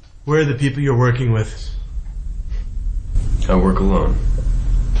 Where are the people you're working with? I work alone.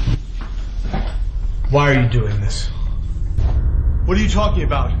 Why are you doing this? What are you talking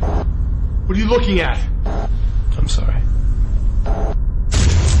about? What are you looking at? I'm sorry.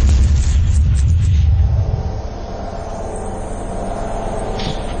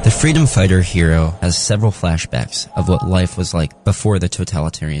 The freedom fighter hero has several flashbacks of what life was like before the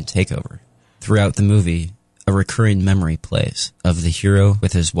totalitarian takeover. Throughout the movie, a recurring memory plays of the hero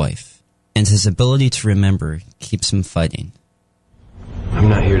with his wife, and his ability to remember keeps him fighting. I'm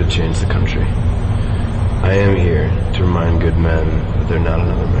not here to change the country. I am here to remind good men that they're not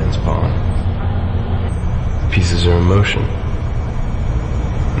another man's pawn. Pieces are in motion,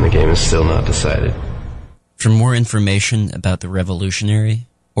 and the game is still not decided. For more information about the Revolutionary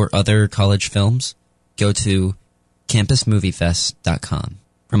or other college films, go to campusmoviefest.com.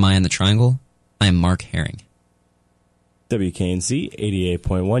 From Eye on the Triangle, I am Mark Herring. WKNC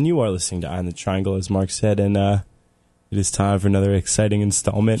 88.1. You are listening to Eye on the Triangle, as Mark said, and it is time for another exciting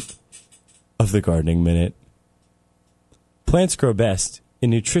installment of the Gardening Minute. Plants grow best in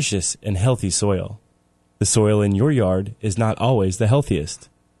nutritious and healthy soil. The soil in your yard is not always the healthiest.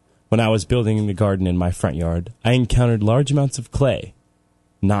 When I was building the garden in my front yard, I encountered large amounts of clay,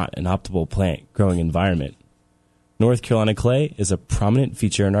 not an optimal plant growing environment. North Carolina clay is a prominent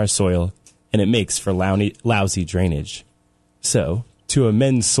feature in our soil, and it makes for lousy drainage. So, to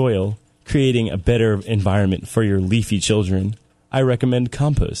amend soil, creating a better environment for your leafy children, I recommend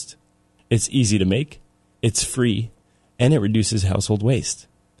compost. It's easy to make, it's free, and it reduces household waste.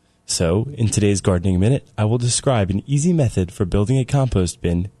 So, in today's Gardening Minute, I will describe an easy method for building a compost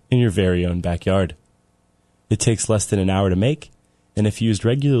bin in your very own backyard. It takes less than an hour to make, and if used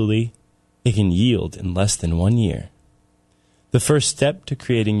regularly, it can yield in less than 1 year. The first step to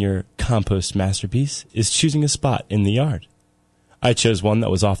creating your compost masterpiece is choosing a spot in the yard. I chose one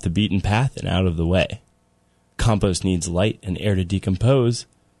that was off the beaten path and out of the way. Compost needs light and air to decompose,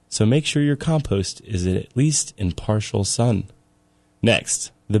 so make sure your compost is at least in partial sun.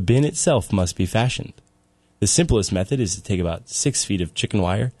 Next, the bin itself must be fashioned. The simplest method is to take about 6 feet of chicken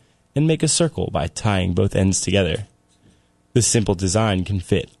wire and make a circle by tying both ends together. This simple design can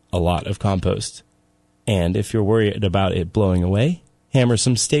fit a lot of compost. And if you're worried about it blowing away, hammer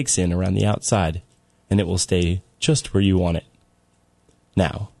some stakes in around the outside, and it will stay just where you want it.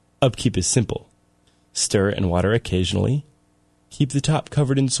 Now, upkeep is simple. Stir and water occasionally. Keep the top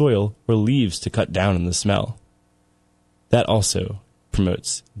covered in soil or leaves to cut down on the smell. That also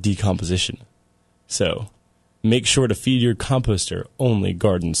promotes decomposition. So, make sure to feed your composter only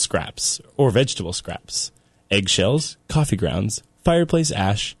garden scraps or vegetable scraps. Eggshells, coffee grounds, fireplace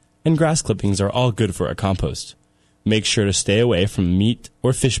ash, and grass clippings are all good for a compost. Make sure to stay away from meat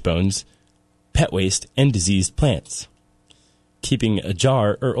or fish bones, pet waste, and diseased plants. Keeping a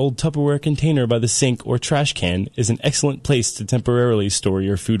jar or old Tupperware container by the sink or trash can is an excellent place to temporarily store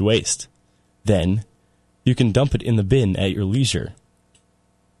your food waste. Then, you can dump it in the bin at your leisure.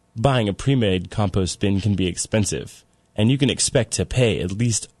 Buying a pre-made compost bin can be expensive, and you can expect to pay at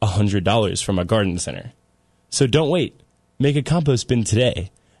least $100 from a garden center. So don't wait. Make a compost bin today,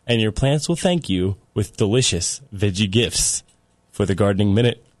 and your plants will thank you with delicious veggie gifts. For the Gardening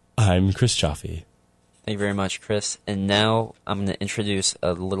Minute, I'm Chris Chaffee. Thank you very much, Chris. And now I'm going to introduce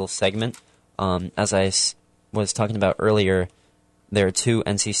a little segment. As I was talking about earlier, there are 2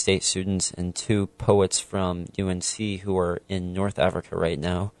 NC State students and 2 poets from UNC who are in North Africa right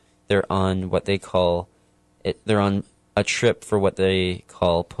now. They're on what they call it. They're on a trip for what they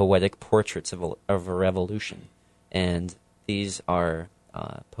call poetic portraits of a revolution, and these are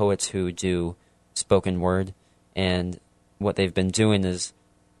poets who do spoken word. And what they've been doing is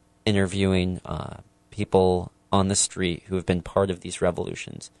interviewing people on the street who have been part of these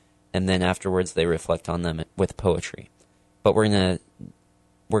revolutions, and then afterwards they reflect on them with poetry. But we're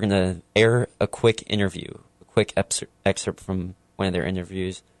gonna air a quick interview, a quick excerpt from one of their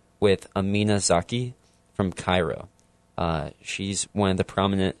interviews with Amina Zaki from Cairo. She's one of the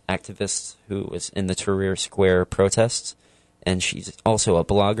prominent activists who was in the Tahrir Square protests, and she's also a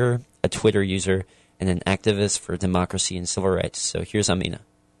blogger, a Twitter user, and an activist for democracy and civil rights. So here's Amina.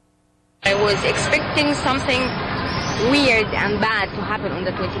 I was expecting something weird and bad to happen on the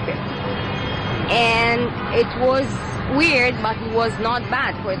 25th. And it was weird, but it was not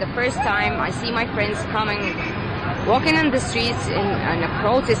bad. For the first time, I see my friends walking in the streets in a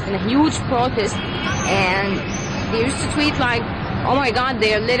protest, in a huge protest, and they used to tweet like, oh my God,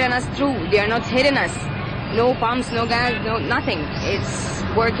 they are letting us through. They are not hitting us. No bombs, no guns, no nothing. It's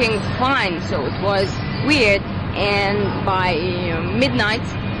working fine. So it was weird. And by midnight,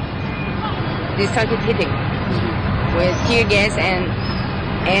 they started hitting with tear gas, and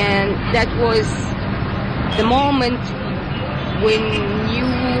that was the moment when you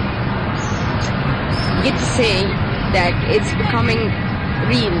get to say that it's becoming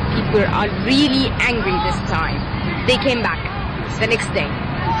real. People are really angry this time. They came back the next day,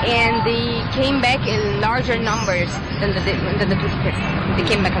 and they came back in larger numbers than the 25th. They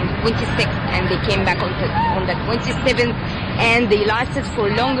came back on the 26th, and they came back on the 27th, and they lasted for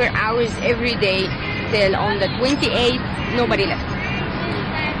longer hours every day till on the 28th. Nobody left.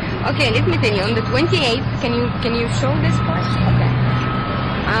 Okay, let me tell you. On the 28th, can you show this part? Okay.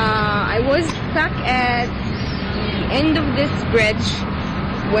 I was stuck at the end of this bridge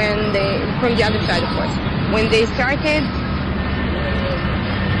from the other side, of course, when they started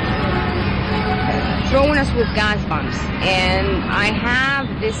throwing us with gas bombs, and I have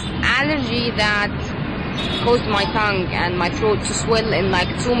this allergy that caused my tongue and my throat to swell. In like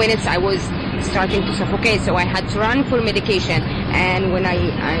 2 minutes, I was starting to suffocate, so I had to run for medication. And when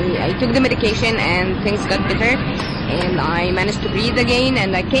I took the medication, and things got better, and I managed to breathe again,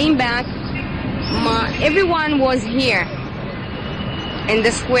 and I came back, everyone was here in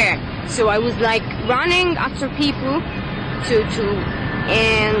the square, so I was like running after people to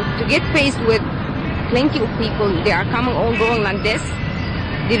get faced with plenty of people. They are coming all going like this.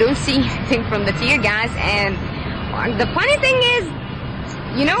 They don't see anything from the tear gas, and the funny thing is,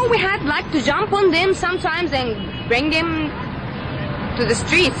 we had like to jump on them sometimes and bring them to the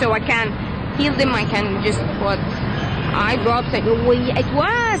street so I can heal them. I can just put eye drops. It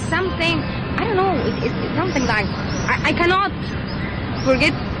was something, I don't know, it's something like, I cannot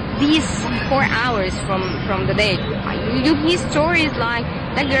forget these 4 hours from the day. You hear stories like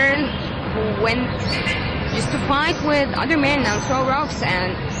the girl who went just to fight with other men and throw rocks,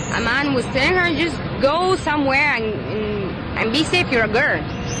 and a man was telling her, just go somewhere and be safe, you're a girl.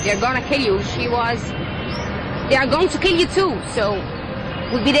 They're gonna kill you. They are going to kill you too. So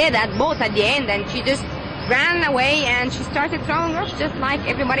we'll be there at both at the end, and she just ran away and she started throwing rocks just like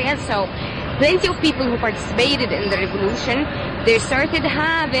everybody else. So plenty of people who participated in the revolution, they started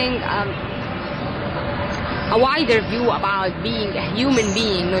having a wider view about being a human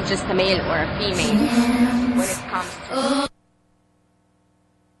being, not just a male or a female when it comes to...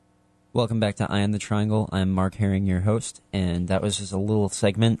 Welcome back to Eye on the Triangle. I'm Mark Herring, your host, and that was just a little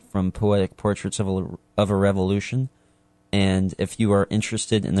segment from Poetic Portraits of a Revolution. And if you are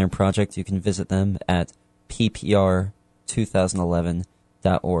interested in their project, you can visit them at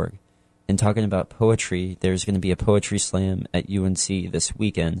ppr2011.org. And talking about poetry, there's going to be a poetry slam at UNC this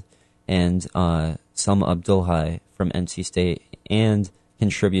weekend, and Selma Abdulhai from NC State and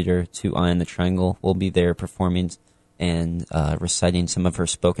contributor to Eye on the Triangle will be there performing and reciting some of her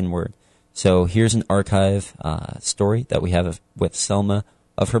spoken word. So here's an archive story that we have with Selma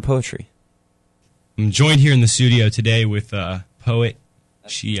of her poetry. I'm joined here in the studio today with a poet.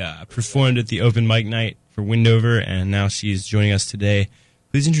 She performed at the open mic night for Windover, and now she's joining us today.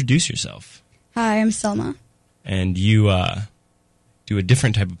 Please introduce yourself. Hi, I'm Selma. And you do a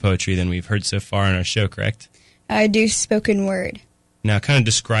different type of poetry than we've heard so far on our show, correct? I do spoken word. Now, kind of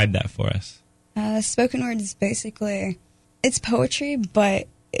describe that for us. Spoken word is basically, it's poetry, but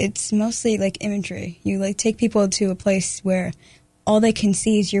it's mostly like imagery. You like take people to a place where all they can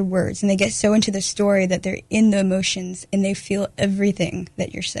see is your words, and they get so into the story that they're in the emotions and they feel everything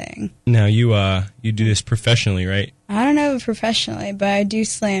that you're saying. Now, you do this professionally, right? I don't know professionally, but I do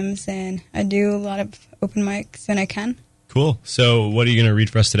slams and I do a lot of open mics when I can. Cool. So, what are you going to read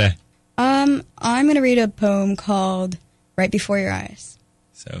for us today? I'm going to read a poem called Right Before Your Eyes.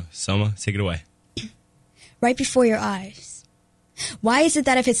 So, Selma, take it away. Right before your eyes. Why is it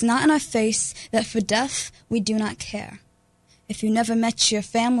that if it's not in our face, that for death we do not care? If you never met your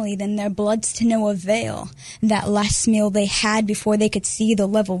family, then their blood's to no avail. That last meal they had before they could see the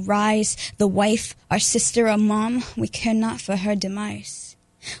level rise, the wife, our sister, our mom, we care not for her demise.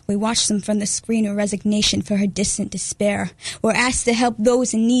 We watch them from the screen of resignation for her distant despair. We're asked to help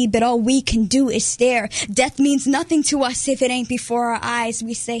those in need, but all we can do is stare. Death means nothing to us if it ain't before our eyes.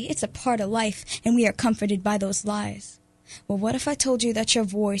 We say it's a part of life, and we are comforted by those lies. Well, what if I told you that your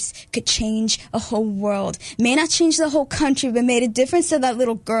voice could change a whole world? May not change the whole country, but made a difference to that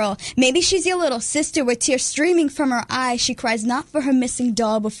little girl. Maybe she's your little sister with tears streaming from her eyes. She cries not for her missing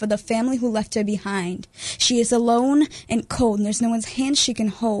doll, but for the family who left her behind. She is alone and cold, and there's no one's hand she can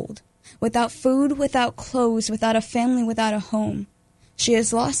hold. Without food, without clothes, without a family, without a home. She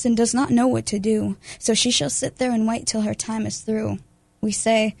is lost and does not know what to do, so she shall sit there and wait till her time is through. We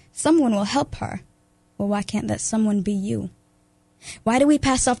say, someone will help her. Well, why can't that someone be you? Why do we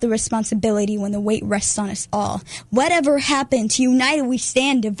pass off the responsibility when the weight rests on us all? Whatever happened, united we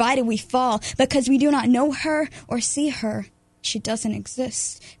stand, divided we fall, because we do not know her or see her. She doesn't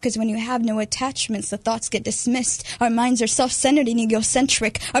exist. Because when you have no attachments, the thoughts get dismissed. Our minds are self-centered and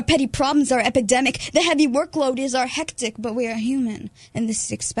egocentric. Our petty problems are epidemic. The heavy workload is our hectic, but we are human, and this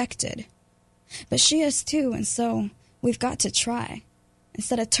is expected. But she is too, and so we've got to try.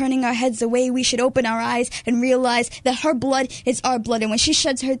 Instead of turning our heads away, we should open our eyes and realize that her blood is our blood, and when she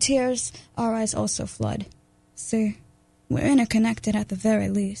sheds her tears, our eyes also flood. See, we're interconnected at the very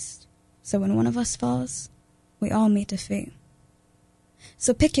least. So when one of us falls, we all meet defeat.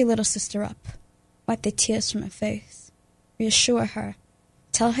 So pick your little sister up. Wipe the tears from her face. Reassure her.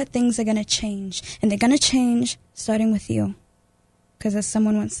 Tell her things are going to change. And they're going to change starting with you. Because as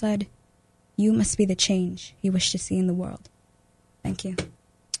someone once said, you must be the change you wish to see in the world. Thank you.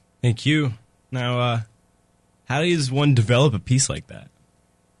 Thank you. Now, how does one develop a piece like that?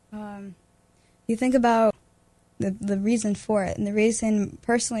 You think about the reason for it. And the reason,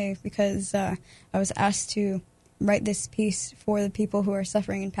 personally, because I was asked to write this piece for the people who are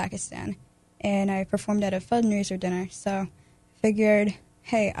suffering in Pakistan. And I performed at a fundraiser dinner. So I figured,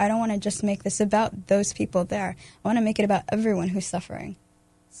 hey, I don't want to just make this about those people there. I want to make it about everyone who's suffering.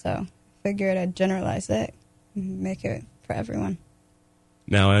 So I figured I'd generalize it and make it for everyone.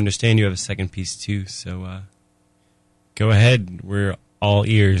 Now, I understand you have a second piece, too, so go ahead. We're all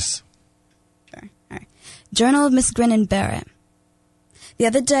ears. Sure. All right. Journal of Miss Grin and Barrett. The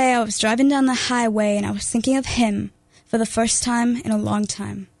other day, I was driving down the highway, and I was thinking of him for the first time in a long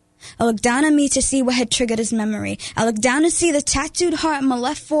time. I looked down at me to see what had triggered his memory. I looked down to see the tattooed heart on my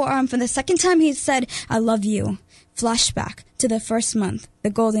left forearm. For the second time, he said, I love you. Flashback to the first month,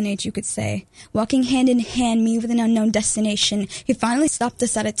 the golden age, you could say. Walking hand in hand, me with an unknown destination. He finally stopped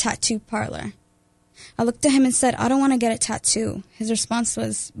us at a tattoo parlor. I looked at him and said, I don't want to get a tattoo. His response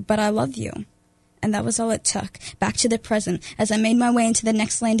was, but I love you. And that was all it took. Back to the present, as I made my way into the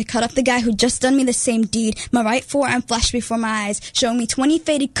next lane to cut off the guy who'd just done me the same deed. My right forearm flashed before my eyes, showing me 20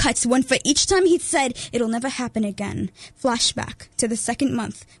 faded cuts, one for each time he'd said, it'll never happen again. Flashback to the second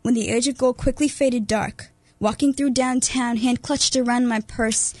month, when the age of gold quickly faded dark. Walking through downtown, hand clutched around my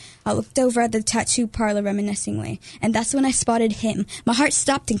purse, I looked over at the tattoo parlor reminiscingly, and that's when I spotted him. My heart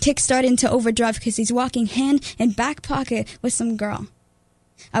stopped and kick-started into overdrive because he's walking hand in back pocket with some girl.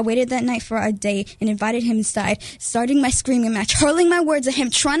 I waited that night for our date and invited him inside, starting my screaming match, hurling my words at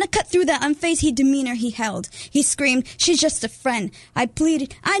him, trying to cut through the unfazed demeanor he held. He screamed, she's just a friend. I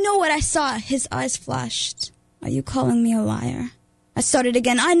pleaded, I know what I saw. His eyes flashed. Are you calling me a liar? I started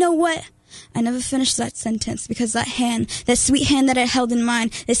again, I know what. I never finished that sentence because that hand, that sweet hand that I held in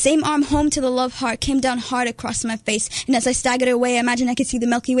mine, the same arm home to the love heart, came down hard across my face. And as I staggered away, I imagined I could see the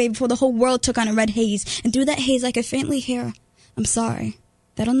Milky Way before the whole world took on a red haze. And through that haze, I could faintly hear, I'm sorry.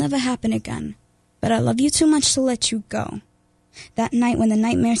 That'll never happen again. But I love you too much to let you go. That night, when the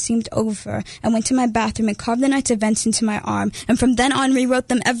nightmare seemed over, I went to my bathroom and carved the night's events into my arm, and from then on rewrote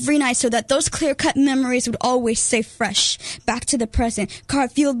them every night so that those clear-cut memories would always stay fresh. Back to the present. Car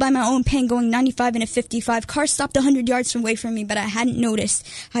fueled by my own pain, going 95 into 55. Car stopped 100 yards away from me, but I hadn't noticed.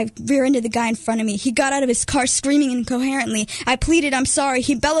 I rear-ended the guy in front of me. He got out of his car screaming incoherently. I pleaded, I'm sorry.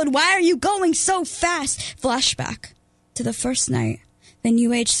 He bellowed, why are you going so fast? Flashback to the first night. The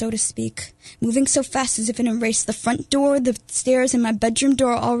new age, so to speak, moving so fast as if it erased the front door, the stairs, and my bedroom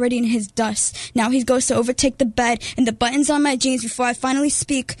door already in his dust. Now he goes to overtake the bed and the buttons on my jeans before I finally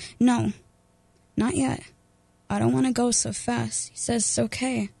speak. No, not yet. I don't want to go so fast. He says, it's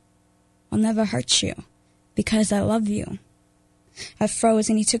okay. I'll never hurt you because I love you. I froze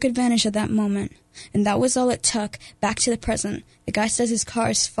and he took advantage of that moment. And that was all it took. Back to the present. The guy says his car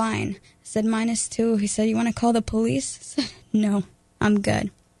is fine. I said, mine is too. He said, you want to call the police? I said, no. I'm good.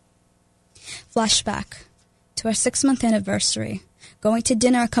 Flashback to our 6-month anniversary. Going to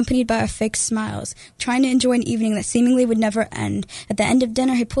dinner accompanied by our fake smiles. Trying to enjoy an evening that seemingly would never end. At the end of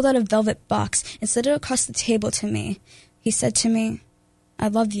dinner, he pulled out a velvet box and slid it across the table to me. He said to me, I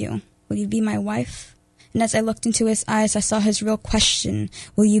love you. Will you be my wife? And as I looked into his eyes, I saw his real question.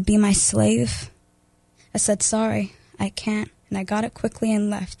 Will you be my slave? I said, sorry, I can't. And I got it quickly and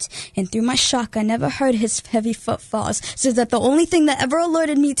left. And through my shock, I never heard his heavy footfalls, so that the only thing that ever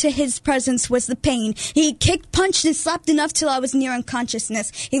alerted me to his presence was the pain. He kicked, punched, and slapped enough till I was near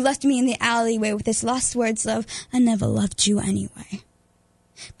unconsciousness. He left me in the alleyway with his last words of, I never loved you anyway.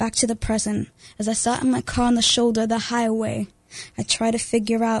 Back to the present. As I sat in my car on the shoulder of the highway, I try to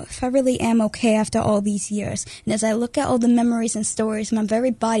figure out if I really am okay after all these years. And as I look at all the memories and stories my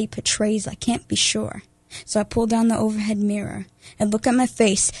very body portrays, I can't be sure. So I pull down the overhead mirror and look at my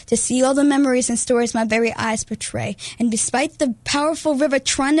face to see all the memories and stories my very eyes portray. And despite the powerful river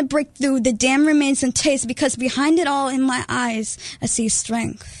trying to break through, the dam remains untasted because behind it all in my eyes, I see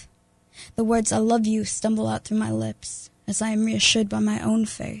strength. The words I love you stumble out through my lips as I am reassured by my own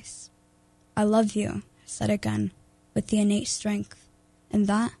face. I love you, I said again, with the innate strength, and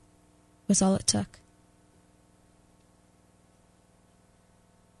that was all it took.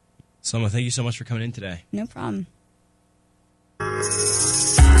 Selma, thank you so much for coming in today. No problem.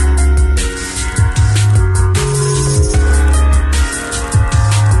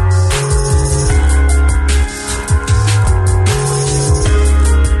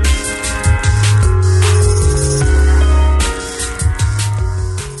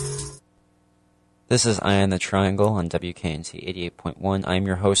 This is Eye on the Triangle on WKNC 88.1. I'm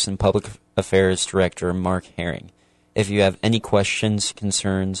your host and Public Affairs Director, Mark Herring. If you have any questions,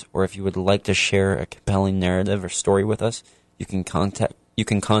 concerns, or if you would like to share a compelling narrative or story with us, you can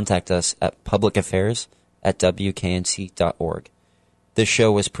contact us at publicaffairs@wknc.org. This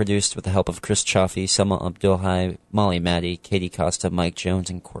show was produced with the help of Chris Chaffee, Selma Abdulhai, Molly Maddie, Katie Costa, Mike Jones,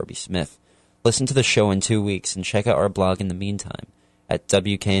 and Corby Smith. Listen to the show in 2 weeks and check out our blog in the meantime at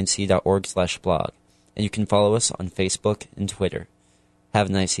wknc.org/blog. And you can follow us on Facebook and Twitter. Have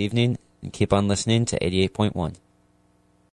a nice evening and keep on listening to 88.1.